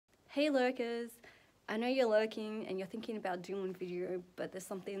Hey lurkers, I know you're lurking and you're thinking about doing video, but there's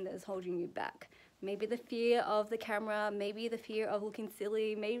something that's holding you back. Maybe the fear of the camera, maybe the fear of looking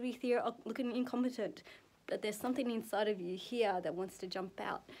silly, maybe fear of looking incompetent, but there's something inside of you here that wants to jump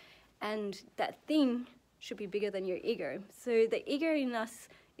out. And that thing should be bigger than your ego. So the ego in us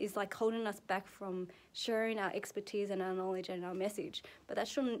is like holding us back from sharing our expertise and our knowledge and our message.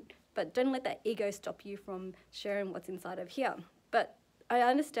 But don't let that ego stop you from sharing what's inside of here. But I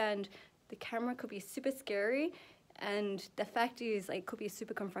understand the camera could be super scary, and the fact is it could be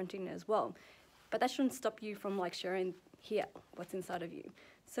super confronting as well. But that shouldn't stop you from sharing here what's inside of you.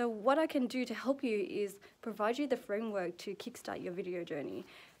 So what I can do to help you is provide you the framework to kickstart your video journey.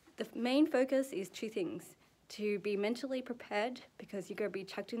 The main focus is two things: to be mentally prepared, because you're going to be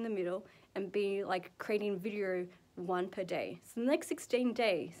chucked in the middle, and be creating video 1 per day. So the next 16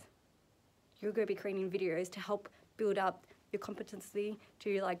 days, you're going to be creating videos to help build up your competency,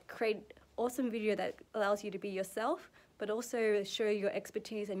 to create awesome video that allows you to be yourself, but also show your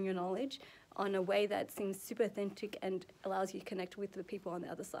expertise and your knowledge on a way that seems super authentic and allows you to connect with the people on the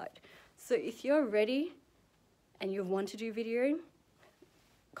other side. So if you're ready and you want to do video,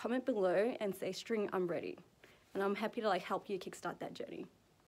 comment below and say, String, I'm ready. And I'm happy to help you kickstart that journey.